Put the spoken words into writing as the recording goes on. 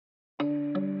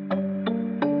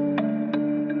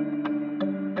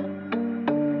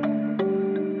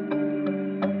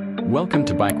Welcome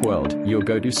to Bike World, your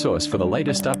go-to source for the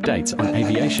latest updates on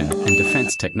aviation and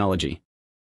defense technology.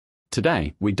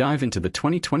 Today, we dive into the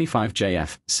 2025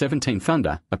 JF-17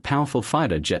 Thunder, a powerful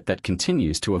fighter jet that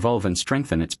continues to evolve and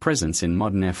strengthen its presence in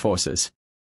modern air forces.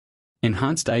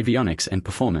 Enhanced avionics and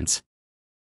performance.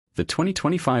 The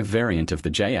 2025 variant of the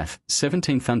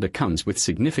JF-17 Thunder comes with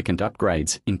significant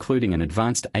upgrades, including an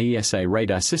advanced AESA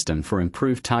radar system for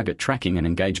improved target tracking and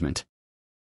engagement.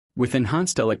 With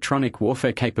enhanced electronic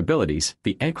warfare capabilities,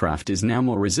 the aircraft is now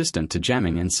more resistant to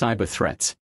jamming and cyber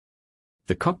threats.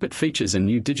 The cockpit features a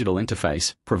new digital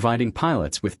interface, providing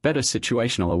pilots with better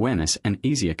situational awareness and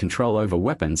easier control over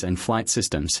weapons and flight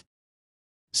systems.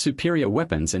 Superior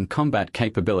weapons and combat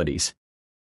capabilities.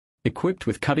 Equipped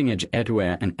with cutting-edge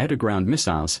air-to-air and air-to-ground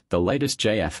missiles, the latest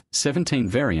JF-17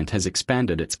 variant has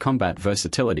expanded its combat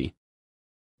versatility.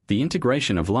 The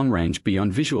integration of long-range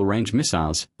beyond visual range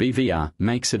missiles, BVR,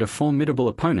 makes it a formidable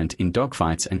opponent in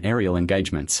dogfights and aerial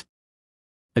engagements.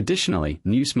 Additionally,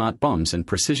 new smart bombs and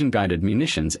precision-guided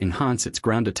munitions enhance its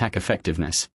ground attack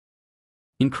effectiveness.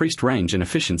 Increased range and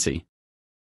efficiency.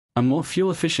 A more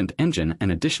fuel-efficient engine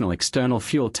and additional external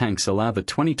fuel tanks allow the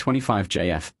 2025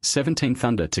 JF-17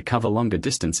 Thunder to cover longer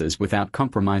distances without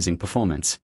compromising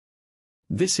performance.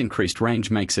 This increased range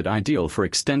makes it ideal for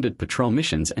extended patrol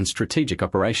missions and strategic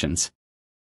operations.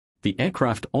 The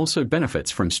aircraft also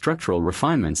benefits from structural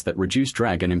refinements that reduce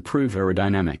drag and improve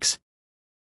aerodynamics.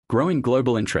 Growing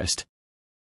global interest.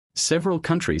 Several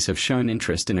countries have shown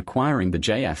interest in acquiring the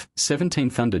JF-17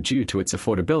 Thunder due to its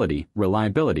affordability,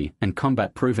 reliability, and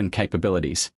combat-proven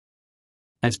capabilities.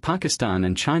 As Pakistan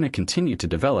and China continue to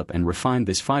develop and refine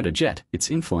this fighter jet,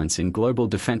 its influence in global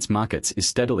defense markets is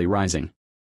steadily rising.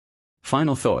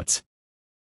 Final thoughts.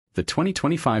 The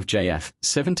 2025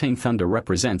 JF-17 Thunder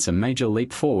represents a major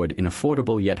leap forward in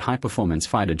affordable yet high-performance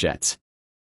fighter jets.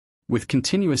 With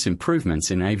continuous improvements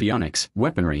in avionics,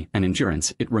 weaponry, and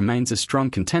endurance, it remains a strong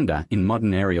contender in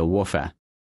modern aerial warfare.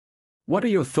 What are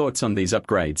your thoughts on these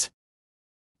upgrades?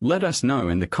 Let us know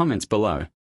in the comments below.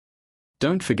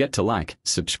 Don't forget to like,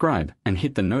 subscribe, and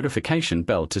hit the notification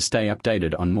bell to stay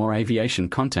updated on more aviation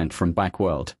content from Bike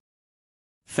World.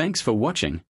 Thanks for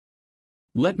watching.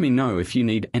 Let me know if you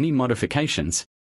need any modifications.